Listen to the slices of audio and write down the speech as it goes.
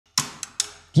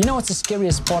You know what's the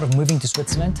scariest part of moving to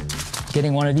Switzerland?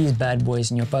 Getting one of these bad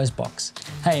boys in your postbox.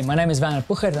 Hey, my name is Van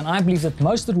Puchert, and I believe that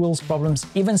most of the world's problems,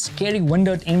 even scary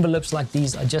windowed envelopes like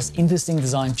these, are just interesting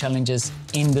design challenges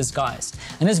in disguise.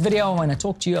 In this video, I want to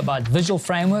talk to you about visual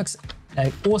frameworks,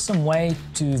 an awesome way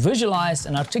to visualize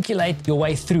and articulate your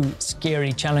way through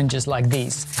scary challenges like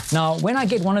these. Now, when I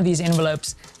get one of these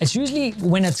envelopes, it's usually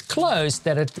when it's closed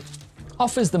that it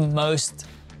offers the most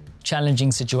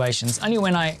challenging situations. Only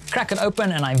when I crack it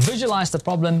open and I visualize the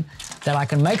problem that I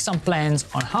can make some plans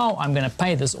on how I'm going to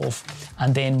pay this off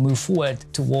and then move forward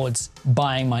towards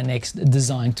buying my next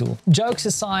design tool. Jokes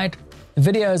aside, the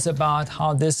video is about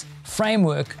how this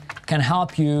framework can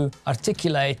help you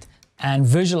articulate and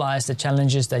visualize the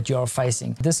challenges that you are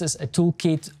facing. This is a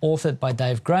toolkit authored by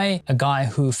Dave Gray, a guy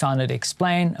who founded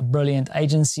Explain, a brilliant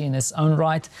agency in its own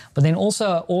right, but then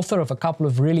also author of a couple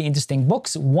of really interesting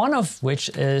books, one of which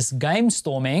is Game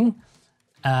Storming,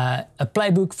 a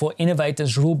playbook for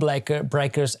innovators, rule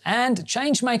breakers, and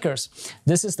change makers.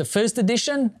 This is the first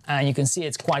edition, and you can see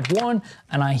it's quite worn,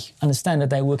 and I understand that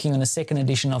they're working on a second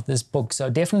edition of this book. So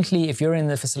definitely, if you're in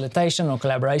the facilitation or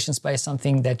collaboration space,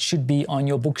 something that should be on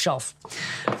your bookshelf.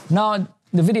 Now,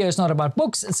 the video is not about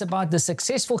books, it's about the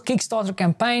successful Kickstarter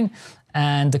campaign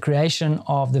and the creation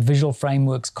of the Visual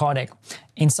Frameworks card deck.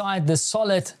 Inside this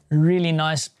solid, really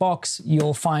nice box,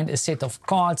 you'll find a set of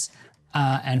cards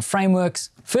and frameworks.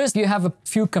 First, you have a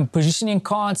few positioning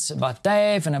cards about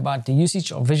Dave and about the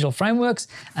usage of visual frameworks.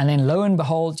 And then lo and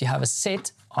behold, you have a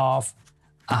set of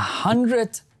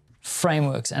 100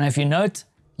 frameworks. And if you note,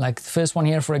 like the first one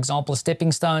here, for example,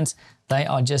 stepping stones, they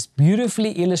are just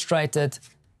beautifully illustrated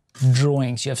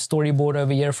drawings. You have storyboard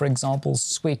over here, for example,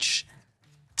 switch,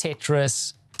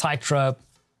 Tetris, tightrope,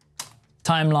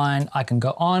 timeline. I can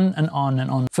go on and on and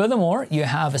on. Furthermore, you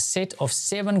have a set of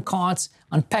 7 cards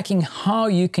unpacking how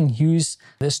you can use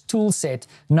this tool set.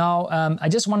 Now, I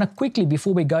just want to quickly,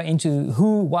 before we go into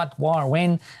who, what, where,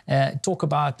 when, talk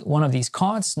about one of these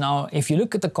cards. Now, if you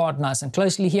look at the card nice and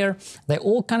closely here, they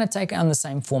all kind of take on the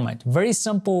same format. Very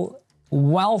simple,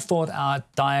 well thought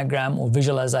out diagram or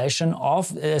visualization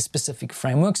of a specific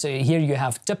framework. So here you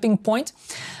have tipping point.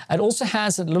 It also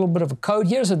has a little bit of a code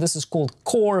here. So this is called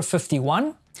Core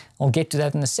 51. I'll get to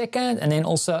that in a second. And then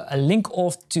also a link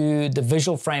off to the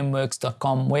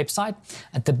visualframeworks.com website.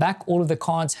 At the back, all of the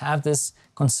cards have this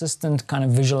consistent kind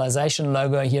of visualization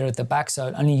logo here at the back. So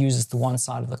it only uses the one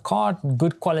side of the card.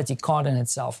 Good quality card in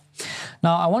itself.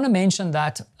 Now, I want to mention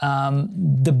that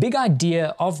the big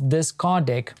idea of this card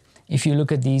deck, if you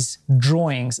look at these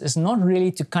drawings, is not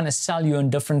really to kind of sell you on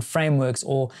different frameworks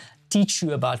or teach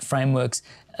you about frameworks.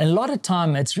 A lot of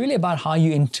time, it's really about how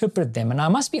you interpret them. And I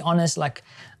must be honest, like,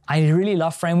 I really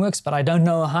love frameworks, but I don't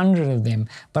know 100 of them.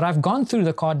 But I've gone through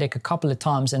the card deck a couple of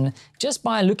times, and just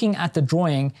by looking at the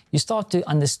drawing, you start to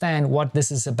understand what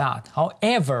this is about.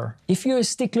 However, if you're a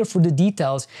stickler for the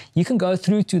details, you can go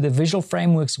through to the Visual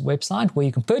Frameworks website where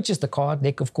you can purchase the card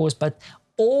deck, of course, but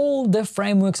all the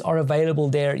frameworks are available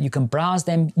there. You can browse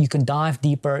them, you can dive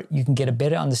deeper, you can get a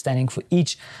better understanding for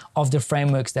each of the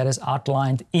frameworks that is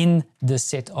outlined in the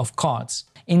set of cards.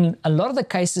 In a lot of the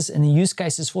cases, in the use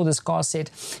cases for this card set,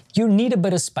 you need a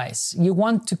bit of space. You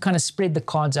want to kind of spread the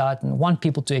cards out and want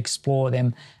people to explore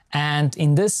them. And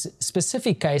in this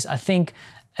specific case, I think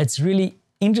it's really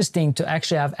interesting to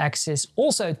actually have access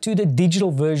also to the digital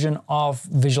version of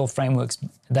visual frameworks.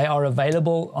 They are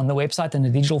available on the website in a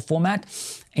digital format.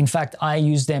 In fact, I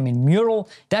use them in Mural.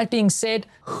 That being said,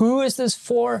 who is this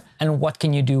for and what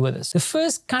can you do with this? The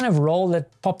first kind of role that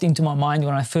popped into my mind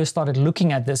when I first started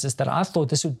looking at this is that I thought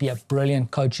this would be a brilliant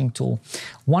coaching tool.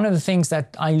 One of the things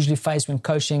that I usually face when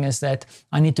coaching is that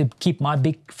I need to keep my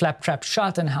big flap trap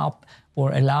shut and help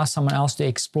or allow someone else to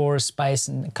explore a space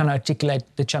and kind of articulate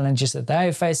the challenges that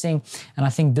they're facing. And I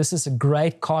think this is a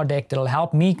great card deck that'll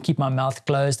help me keep my mouth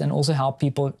closed and also help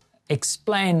people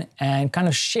explain and kind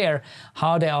of share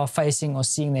how they are facing or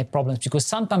seeing their problems, because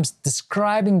sometimes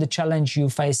describing the challenge you're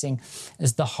facing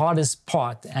is the hardest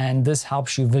part, and this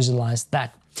helps you visualize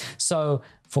that. So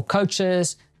for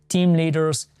coaches, team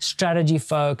leaders, strategy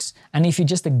folks, and if you're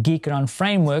just a geek around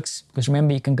frameworks, because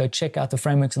remember, you can go check out the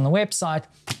frameworks on the website,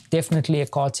 definitely a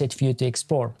card set for you to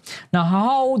explore. Now,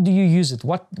 how do you use it?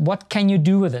 What can you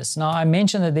do with this? Now, I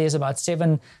mentioned that there's about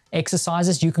 7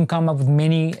 exercises. You can come up with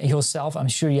many yourself. I'm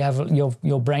sure you have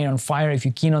your brain on fire if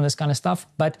you're keen on this kind of stuff.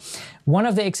 But one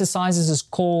of the exercises is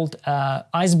called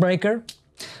Icebreaker.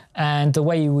 And the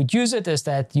way you would use it is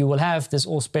that you will have this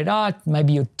all spread out.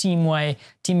 Maybe your team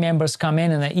members come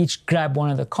in and they each grab one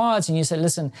of the cards and you say,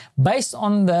 listen, based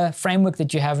on the framework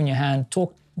that you have in your hand,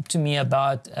 talk to me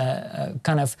about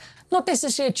kind of not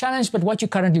necessarily a challenge, but what you're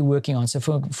currently working on. So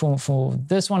for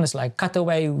this one, it's like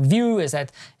cutaway view is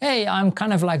that, hey, I'm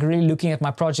kind of like really looking at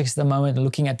my projects at the moment and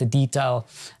looking at the detail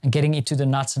and getting into the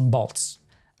nuts and bolts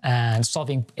and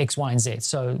solving X, Y, and Z.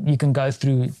 So you can go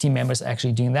through team members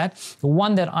actually doing that. The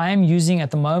one that I am using at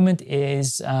the moment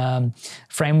is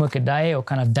Framework a Day, or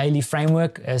kind of daily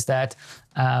framework, is that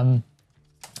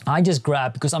I just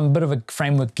grab, because I'm a bit of a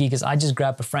framework geek, is I just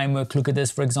grab a framework, look at this,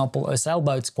 for example, a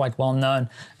sailboat's quite well known,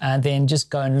 and then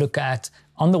just go and look at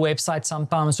on the website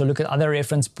sometimes, or look at other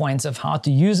reference points of how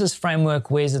to use this framework,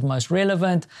 where is it most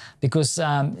relevant, because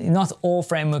not all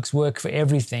frameworks work for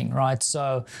everything, right?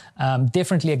 So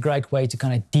definitely a great way to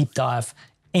kind of deep dive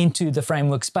into the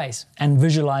framework space and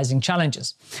visualizing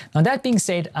challenges. Now, that being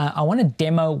said, I want to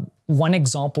demo one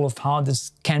example of how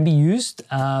this can be used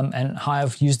and how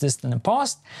I've used this in the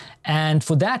past. And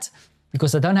for that,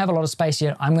 because I don't have a lot of space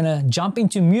here, I'm going to jump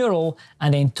into Mural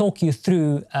and then talk you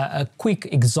through a quick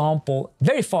example,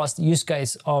 very fast use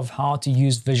case of how to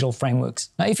use visual frameworks.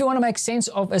 Now, if you want to make sense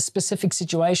of a specific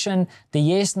situation, the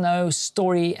yes-no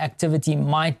story activity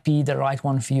might be the right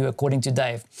one for you, according to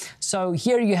Dave. So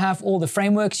here you have all the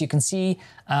frameworks. You can see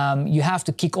you have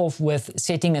to kick off with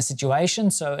setting a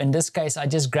situation. So in this case, I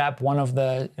just grabbed one of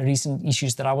the recent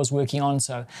issues that I was working on.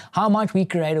 So how might we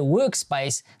create a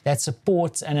workspace that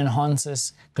supports and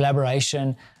enhances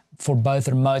collaboration for both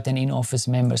remote and in-office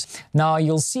members? Now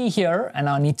you'll see here, and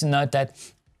I need to note that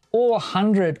all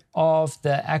 100 of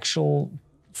the actual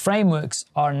frameworks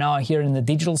are now here in the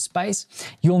digital space.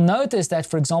 You'll notice that,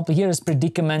 for example, here is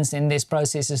predicaments, and there's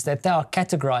processes that they are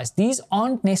categorized. These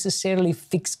aren't necessarily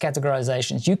fixed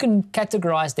categorizations. You can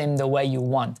categorize them the way you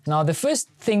want. Now, the first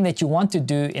thing that you want to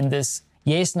do in this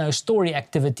yes-no story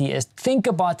activity is think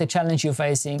about the challenge you're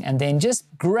facing, and then just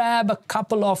grab a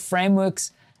couple of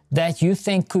frameworks that you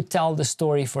think could tell the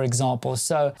story, for example.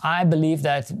 So I believe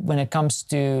that when it comes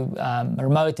to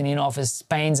remote and in-office,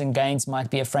 pains and gains might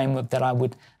be a framework that I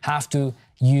would have to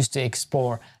use to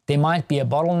explore. There might be a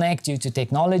bottleneck due to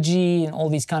technology and all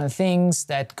these kind of things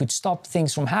that could stop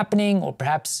things from happening, or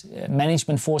perhaps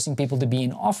management forcing people to be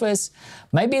in office.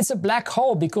 Maybe it's a black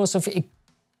hole because of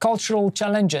cultural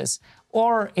challenges.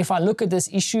 Or if I look at this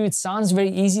issue, it sounds very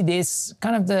easy. There's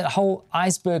kind of the whole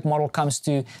iceberg model comes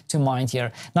to mind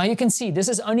here. Now you can see this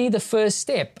is only the first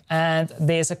step, and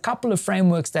there's a couple of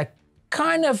frameworks that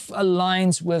kind of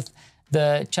aligns with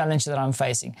the challenge that I'm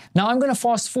facing. Now I'm going to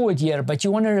fast forward here, but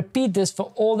you want to repeat this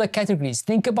for all the categories.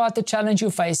 Think about the challenge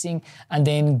you're facing, and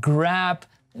then grab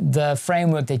the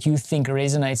framework that you think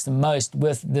resonates the most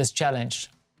with this challenge.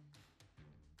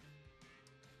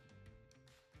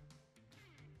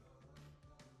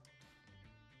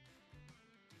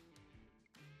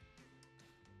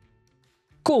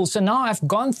 Cool, so now I've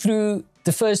gone through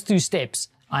the first two steps.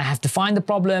 I have defined the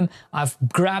problem, I've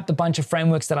grabbed a bunch of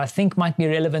frameworks that I think might be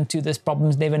relevant to this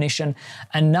problem's definition,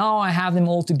 and now I have them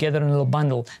all together in a little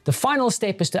bundle. The final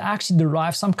step is to actually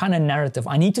derive some kind of narrative.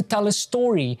 I need to tell a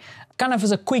story, kind of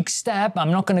as a quick stab. I'm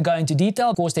not going to go into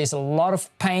detail. Of course, there's a lot of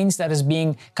pains that is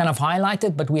being kind of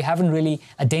highlighted, but we haven't really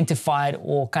identified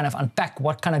or kind of unpacked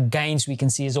what kind of gains we can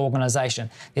see as an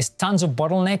organization. There's tons of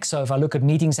bottlenecks. So if I look at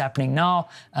meetings happening now,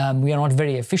 we are not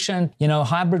very efficient. You know,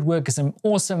 hybrid work is an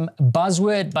awesome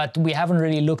buzzword, but we haven't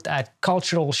really looked at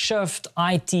cultural shift,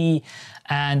 IT,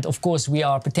 and of course, we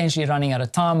are potentially running out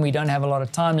of time. We don't have a lot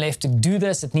of time left to do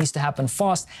this. It needs to happen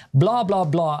fast, blah, blah,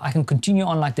 blah. I can continue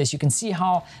on like this. You can see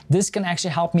how this can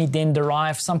actually help me then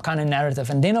derive some kind of narrative.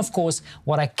 And then, of course,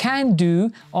 what I can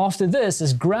do after this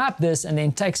is grab this and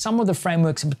then take some of the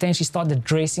frameworks and potentially start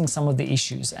addressing some of the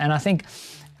issues. And I think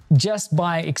just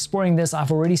by exploring this,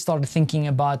 I've already started thinking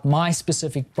about my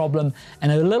specific problem in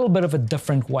a little bit of a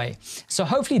different way. So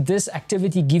hopefully this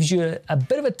activity gives you a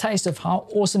bit of a taste of how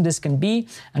awesome this can be.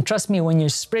 And trust me, when you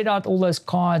spread out all those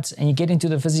cards and you get into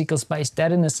the physical space,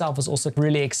 that in itself is also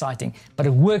really exciting, but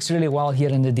it works really well here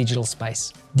in the digital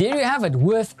space. There you have it,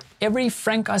 worth every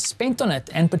franc I spent on it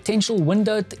and potential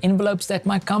windowed envelopes that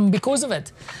might come because of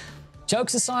it.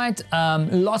 Jokes aside,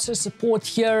 lots of support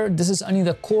here. This is only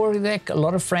the core deck. A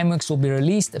lot of frameworks will be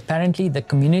released. Apparently, the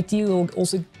community will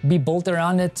also be built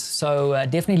around it. So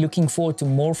definitely looking forward to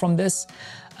more from this.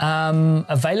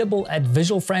 Available at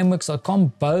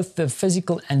visualframeworks.com, both the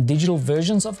physical and digital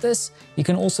versions of this. You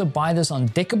can also buy this on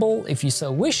Deckable if you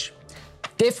so wish.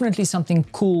 Definitely something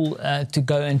cool to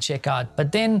go and check out.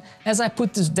 But then as I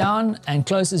put this down and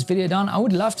close this video down, I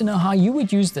would love to know how you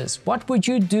would use this. What would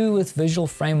you do with visual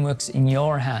frameworks in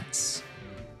your hands?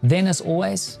 Then as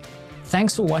always,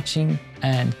 thanks for watching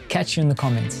and catch you in the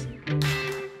comments.